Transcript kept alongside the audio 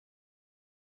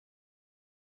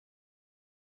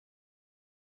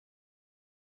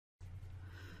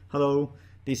Hello,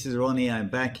 this is Ronnie. I'm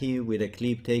back here with a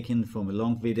clip taken from a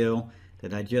long video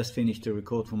that I just finished to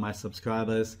record for my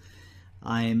subscribers.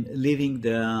 I'm leaving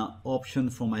the option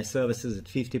for my services at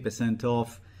 50%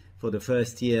 off for the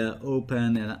first year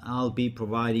open, and I'll be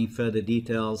providing further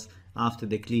details after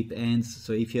the clip ends.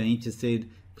 So if you're interested,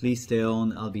 please stay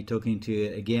on. I'll be talking to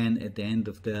you again at the end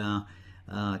of the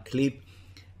clip.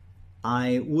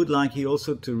 I would like you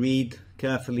also to read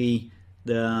carefully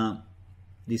the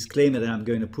disclaimer that I'm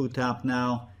going to put up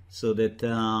now, so that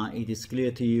it is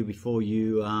clear to you before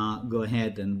you go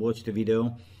ahead and watch the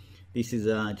video. This is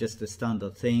just a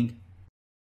standard thing.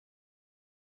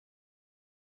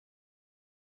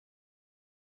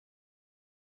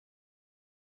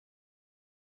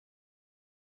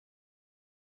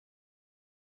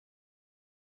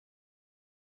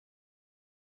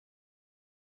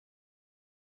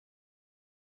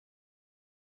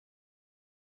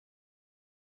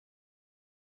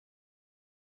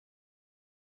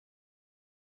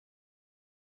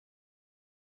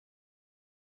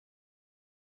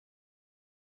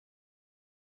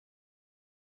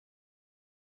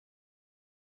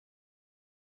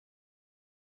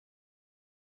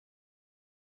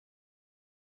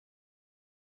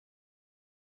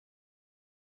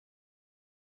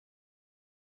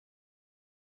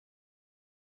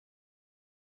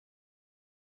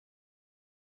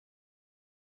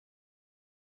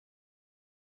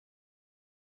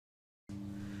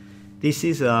 This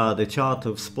is the chart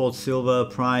of spot silver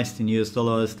priced in US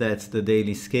dollars. That's the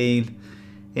daily scale,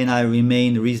 and I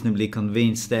remain reasonably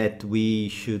convinced that we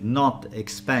should not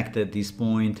expect at this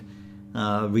point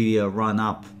really a run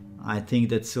up. I think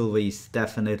that silver is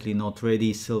definitely not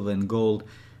ready. Silver and gold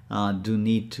do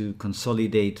need to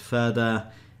consolidate further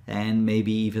and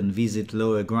maybe even visit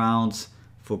lower grounds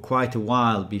for quite a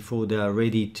while before they are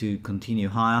ready to continue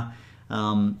higher.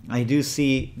 I do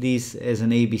see this as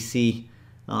an ABC.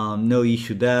 No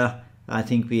issue there. I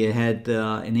think we had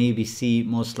an ABC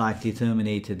most likely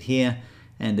terminated here,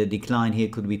 and the decline here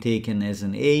could be taken as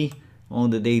an A on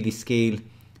the daily scale.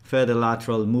 Further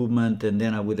lateral movement, and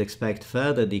then I would expect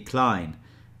further decline.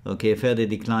 Okay, further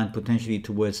decline potentially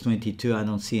towards 22. I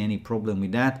don't see any problem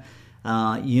with that.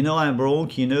 You know I'm wrong.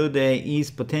 You know there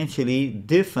is potentially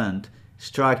different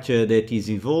structure that is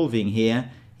evolving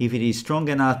here if it is strong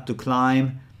enough to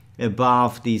climb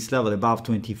above this level, above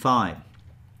 25.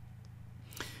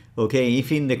 Okay,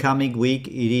 if in the coming week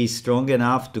it is strong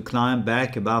enough to climb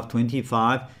back above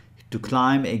 25, to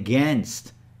climb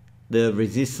against the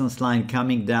resistance line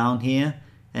coming down here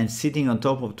and sitting on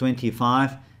top of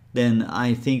 25, then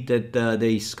I think that there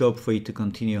is scope for it to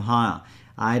continue higher.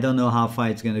 I don't know how far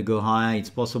it's going to go higher. It's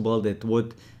possible that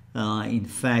what in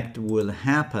fact will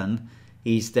happen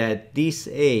is that this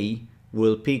A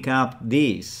will pick up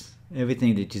this,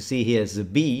 everything that you see here as a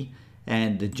B,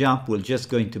 and the jump will just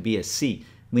going to be a C.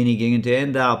 Meaning you're going to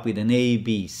end up with an A,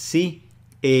 B, C,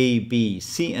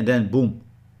 and then boom,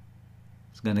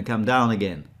 it's going to come down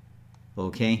again.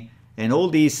 Okay, and all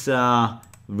this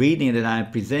reading that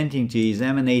I'm presenting to you is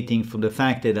emanating from the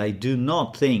fact that I do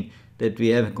not think that we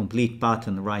have a complete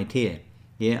pattern right here.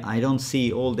 Yeah, I don't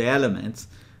see all the elements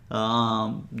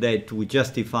that would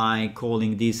justify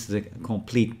calling this a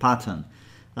complete pattern.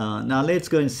 Now let's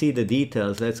go and see the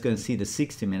details. Let's go and see the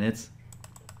 60 minutes.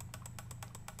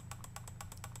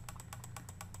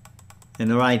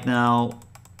 And right now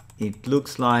it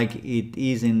looks like it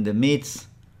is in the midst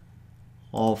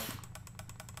of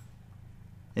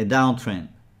a downtrend.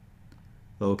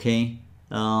 Okay,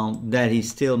 that is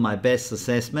still my best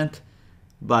assessment,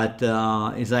 but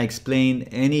as I explained,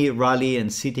 any rally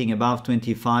and sitting above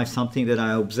 25, something that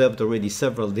I observed already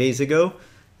several days ago,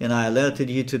 and I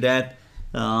alerted you to that,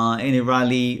 any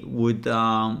rally would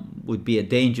be a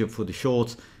danger for the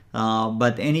shorts.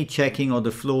 But any checking on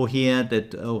the floor here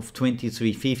that of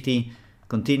 2350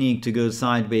 continuing to go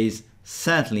sideways,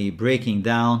 certainly breaking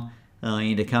down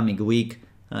in the coming week,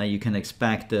 you can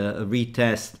expect a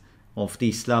retest of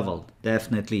this level,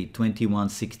 definitely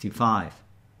 2165.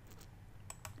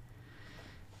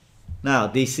 Now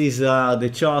this is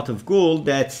the chart of gold.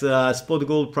 That's spot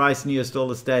gold price in US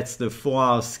dollars. That's the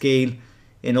 4-hour scale,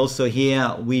 and also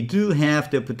here we do have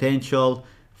the potential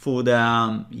for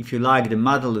the, if you like, the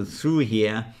muddle through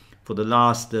here for the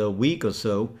last week or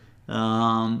so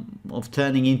of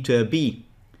turning into a B,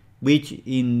 which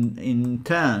in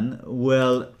turn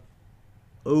will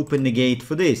open the gate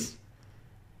for this.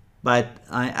 But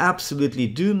I absolutely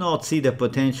do not see the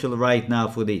potential right now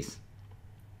for this.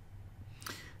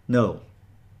 No,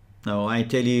 I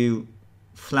tell you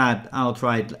flat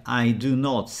outright, I do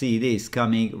not see this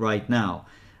coming right now.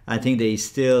 I think there is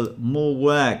still more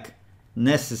work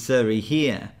necessary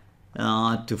here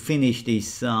to finish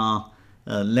this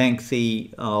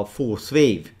lengthy fourth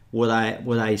wave. What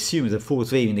I assume is a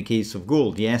fourth wave in the case of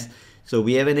gold. Yes, so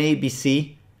we have an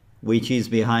ABC which is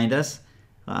behind us.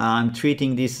 I'm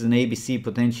treating this as an ABC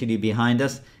potentially behind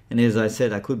us, and as I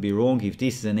said, I could be wrong. If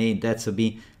this is an A, that's a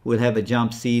B, we'll have a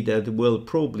jump C that will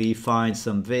probably find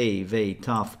some very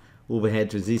tough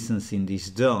overhead resistance in this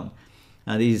zone.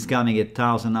 This is coming at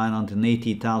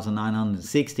 1980,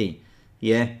 1960.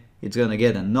 Yeah, it's gonna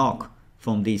get a knock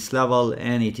from this level,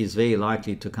 and it is very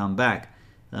likely to come back.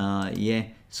 Yeah,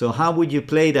 so how would you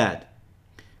play that?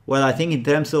 Well, I think in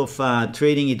terms of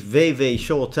trading it very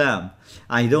short term,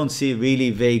 I don't see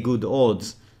really very good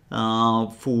odds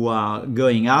for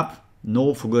going up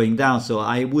nor for going down. So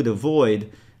I would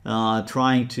avoid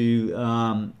trying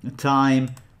to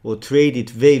time or trade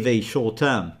it very short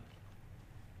term.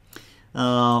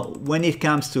 When it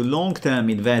comes to long-term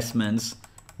investments,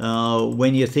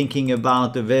 when you're thinking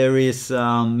about the various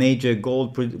major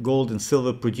gold and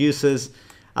silver producers,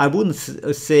 I wouldn't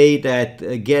say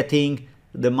that getting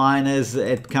the miners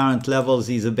at current levels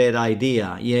is a bad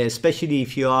idea. Yeah, especially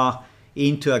if you are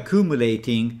into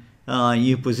accumulating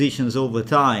new positions over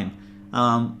time.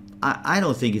 I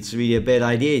don't think it's really a bad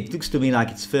idea. It looks to me like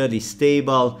it's fairly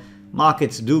stable.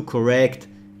 Markets do correct,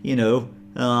 you know.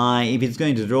 If it's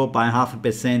going to drop by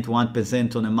 0.5%,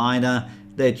 1% on a miner,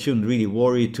 that shouldn't really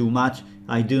worry too much.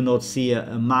 I do not see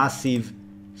a massive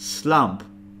slump,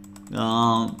 you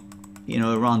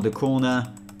know, around the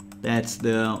corner. That's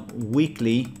the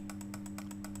weekly.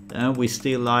 We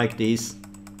still like this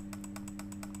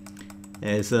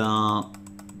as you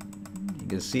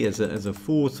can see as a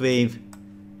fourth wave.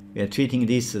 We are treating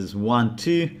this as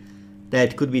 1-2.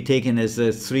 That could be taken as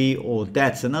a 3, or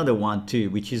that's another 1-2,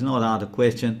 which is not out of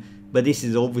question. But this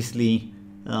is obviously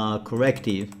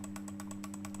corrective.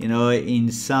 You know,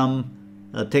 in some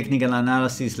technical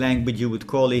analysis language, you would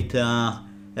call it a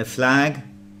flag.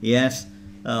 Yes.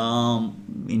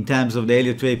 In terms of the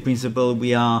Elliott wave principle,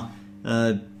 we are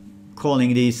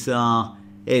calling this a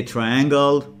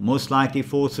triangle, most likely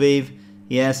fourth wave.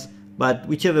 Yes. But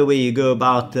whichever way you go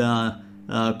about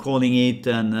calling it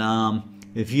and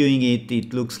viewing it,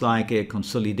 it looks like a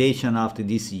consolidation after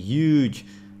this huge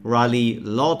rally.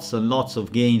 Lots and lots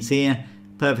of gains here.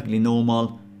 Perfectly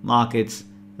normal. Markets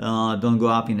don't go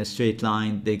up in a straight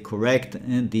line, they correct,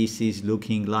 and this is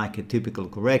looking like a typical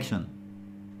correction.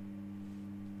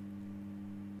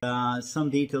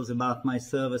 Some details about my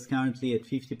service, currently at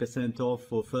 50% off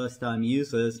for first-time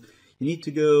users. You need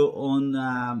to go on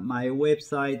my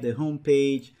website. The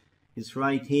homepage is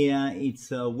right here.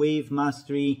 It's Wave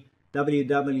Mastery,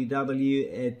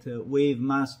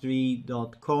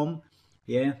 www.wavemastery.com.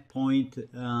 Yeah,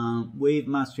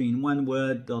 wavemastery in one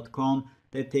word.com.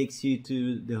 That takes you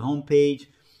to the homepage.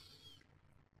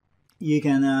 You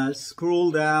can scroll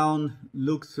down,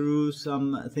 look through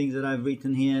some things that I've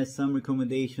written here, some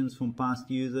recommendations from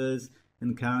past users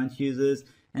and current users,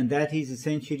 and that is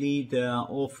essentially the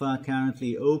offer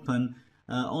currently open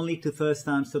only to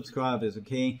first-time subscribers.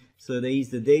 Okay, so there is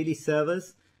the daily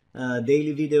service,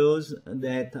 daily videos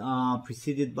that are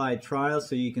preceded by a trial,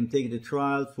 so you can take the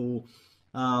trial for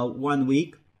 1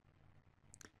 week.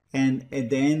 And at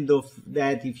the end of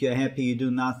that, if you're happy, you do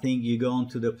nothing, you go on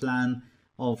to the plan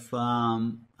of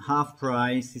half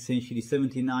price. Essentially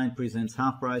 79 presents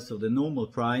half price of the normal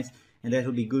price, and that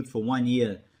will be good for 1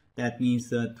 year. That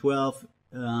means 12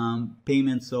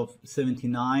 payments of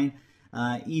 79.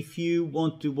 If you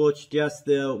want to watch just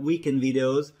the weekend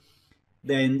videos,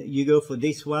 then you go for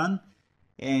this one,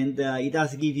 and it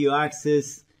does give you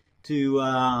access to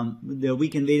the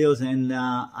weekend videos, and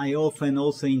I often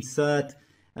also insert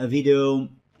a video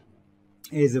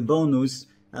as a bonus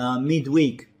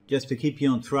midweek, just to keep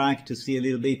you on track, to see a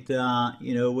little bit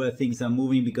you know, where things are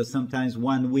moving, because sometimes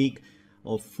 1 week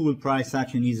of full price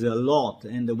action is a lot,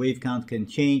 and the wave count can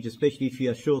change, especially if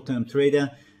you're a short-term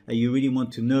trader. You really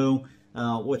want to know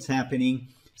what's happening.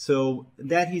 So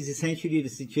that is essentially the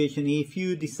situation. If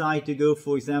you decide to go,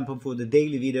 for example, for the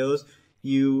daily videos,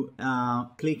 you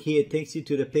click here. It takes you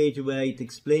to the page where it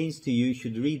explains to you. You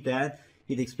should read that.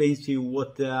 It explains to you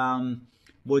what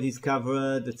is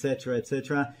covered, etc.,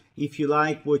 etc. If you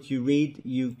like what you read,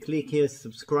 you click here,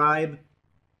 subscribe.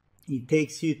 It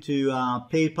takes you to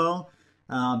PayPal,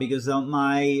 because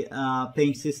my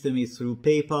paying system is through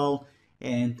PayPal,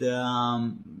 and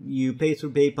you pay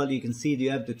through PayPal. You can see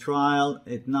you have the trial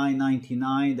at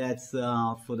 $9.99. That's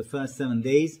for the first 7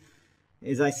 days.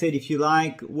 As I said, if you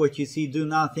like what you see, do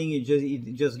nothing. It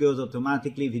just goes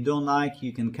automatically. If you don't like,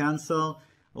 you can cancel.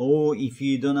 Or if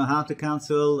you don't know how to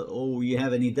cancel, or you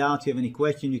have any doubt, you have any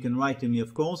question, you can write to me,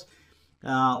 of course.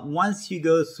 Once you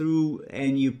go through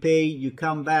and you pay, you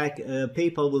come back,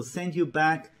 PayPal will send you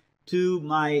back to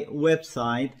my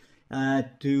website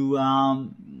to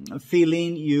fill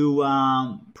in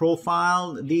your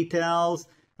profile details,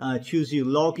 choose your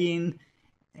login,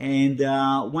 and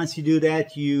once you do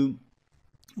that, you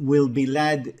will be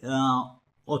led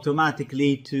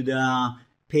automatically to the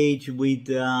page with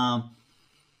the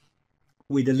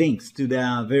links to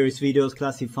the various videos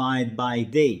classified by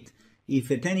date.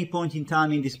 If at any point in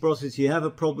time in this process you have a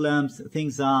problem,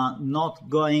 things are not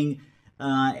going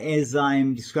as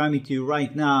I'm describing to you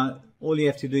right now, all you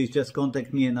have to do is just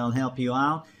contact me and I'll help you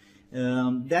out.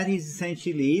 That is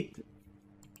essentially it.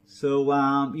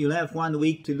 So you'll have 1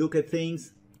 week to look at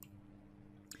things.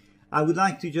 I would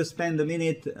like to just spend a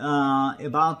minute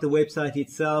about the website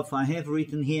itself. I have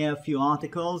written here a few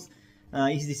articles.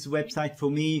 Is this website for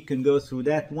me? You can go through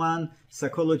that one.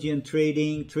 Psychology and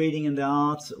trading, trading and the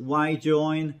arts, why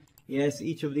join? Yes,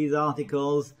 each of these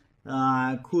articles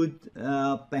could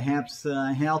perhaps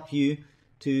help you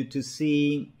to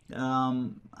see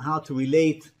how to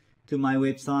relate to my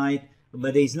website,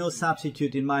 but there is no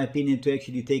substitute in my opinion to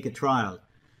actually take a trial.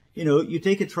 You know, you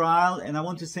take a trial, and I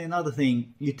want to say another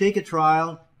thing. You take a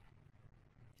trial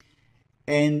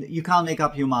and you can't make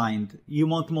up your mind. You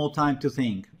want more time to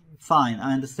think. Fine,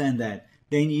 I understand that.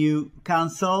 Then you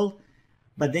cancel,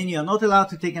 but then you're not allowed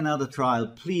to take another trial.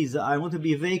 Please, I want to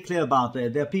be very clear about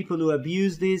that. There are people who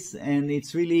abuse this, and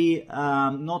it's really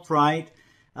not right.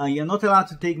 You're not allowed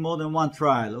to take more than one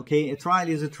trial, okay? A trial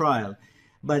is a trial.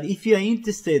 But if you're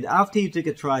interested, after you take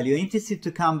a trial, you're interested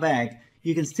to come back,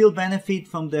 you can still benefit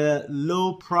from the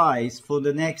low price for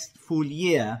the next full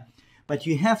year. But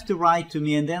you have to write to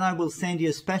me, and then I will send you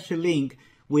a special link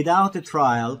without a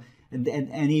trial. And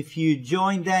if you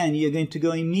join, then you're going to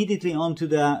go immediately onto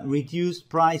the reduced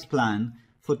price plan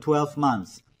for 12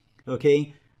 months.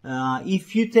 Okay?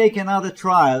 If you take another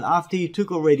trial after you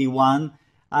took already one,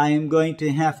 I am going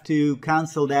to have to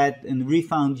cancel that and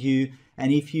refund you.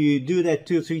 And if you do that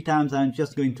 2 or 3 times, I'm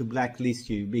just going to blacklist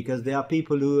you, because there are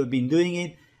people who have been doing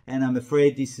it, and I'm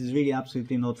afraid this is really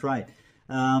absolutely not right.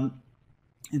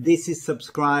 This is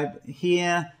subscribe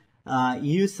here.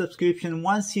 Use subscription.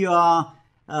 Once you are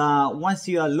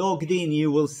logged in,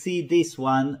 you will see this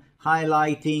one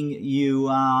highlighting you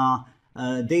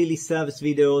daily service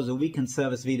videos or weekend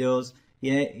service videos.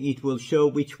 Yeah, it will show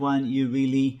which one you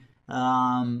really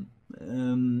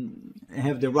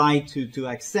have the right to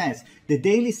access. The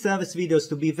daily service videos,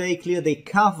 to be very clear, they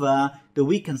cover the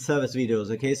weekend service videos,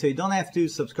 okay? So you don't have to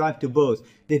subscribe to both.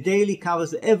 The daily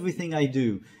covers everything I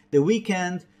do. The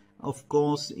weekend, of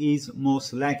course, is more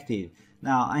selective.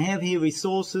 Now, I have here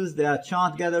resources. There are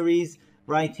chart galleries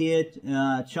right here,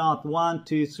 chart 1,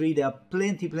 2, 3. There are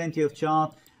plenty of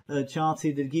charts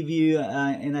here that give you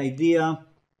an idea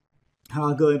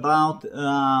how I go about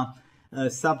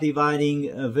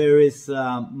subdividing various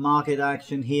market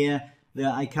action here.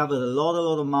 I covered a lot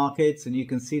of markets, and you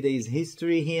can see there is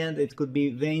history here that could be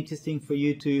very interesting for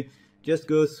you to just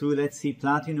go through. Let's see,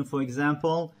 platinum, for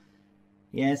example.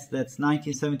 Yes, that's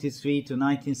 1973 to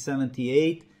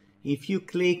 1978. If you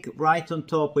click right on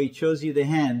top where it shows you the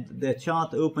hand, the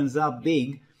chart opens up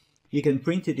big. You can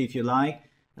print it if you like.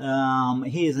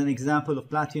 Here's an example of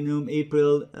platinum,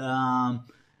 April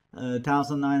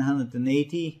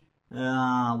 1980.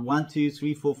 1, 2,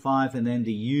 3, 4, 5, and then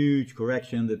the huge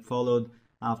correction that followed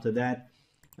after that.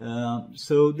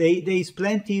 So there is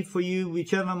plenty for you,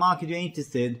 whichever market you're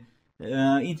interested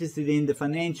in, the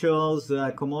financials,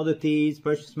 commodities,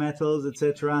 precious metals,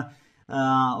 etc.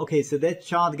 Okay, so that's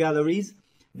chart galleries.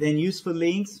 Then useful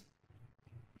links,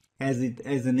 as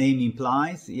the name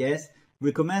implies. Yes,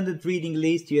 recommended reading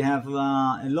list. You have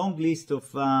a long list of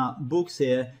books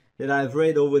here that I've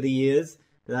read over the years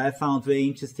that I found very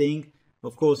interesting.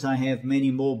 Of course, I have many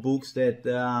more books that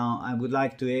I would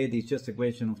like to add. It's just a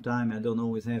question of time. I don't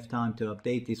always have time to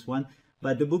update this one.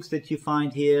 But the books that you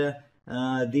find here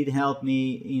did help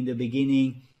me in the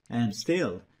beginning, and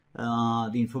still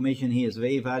the information here is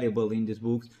very valuable in these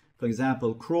books. For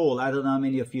example, Kroll. I don't know how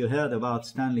many of you heard about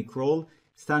Stanley Kroll.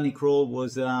 Stanley Kroll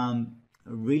was a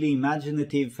really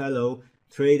imaginative fellow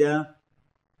trader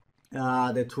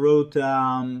that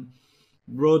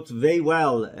wrote very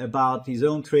well about his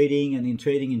own trading and in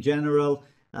trading in general.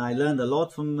 I learned a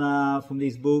lot from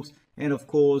these books. And of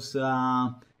course,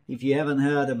 if you haven't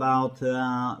heard about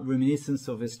Reminiscence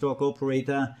of a Stock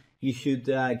Operator, you should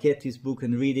get this book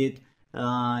and read it.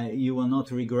 You will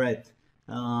not regret.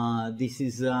 This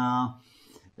is a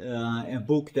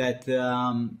book that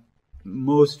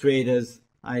most traders,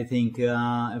 I think,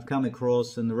 have come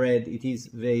across and read. It is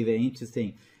very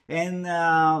interesting. And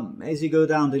as you go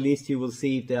down the list, you will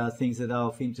see if there are things that are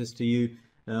of interest to you.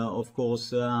 Of course,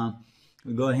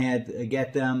 go ahead,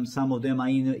 get them. Some of them are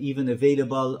even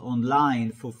available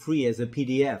online for free as a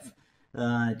PDF.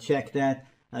 Check that.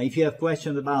 If you have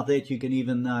questions about that, you can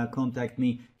even contact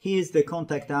me. Here's the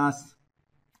contact us,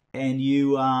 and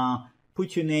you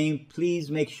put your name.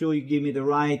 Please make sure you give me the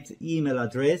right email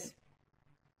address.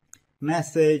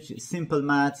 Message, simple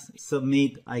maths,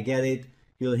 submit, I get it.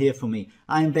 You'll hear from me.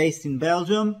 I'm based in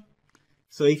Belgium,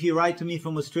 so if you write to me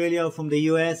from Australia or from the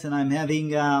US and I'm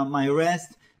having my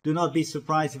rest, do not be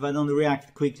surprised if I don't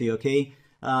react quickly, okay?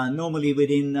 Normally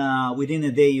within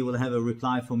a day you will have a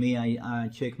reply from me. I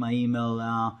check my email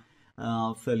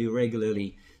fairly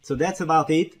regularly. So that's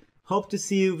about it. Hope to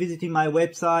see you visiting my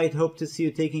website. Hope to see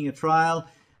you taking a trial.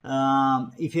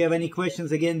 If you have any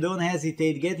questions, again, don't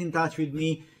hesitate. Get in touch with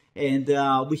me, and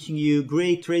wishing you a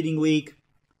great trading week.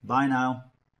 Bye now.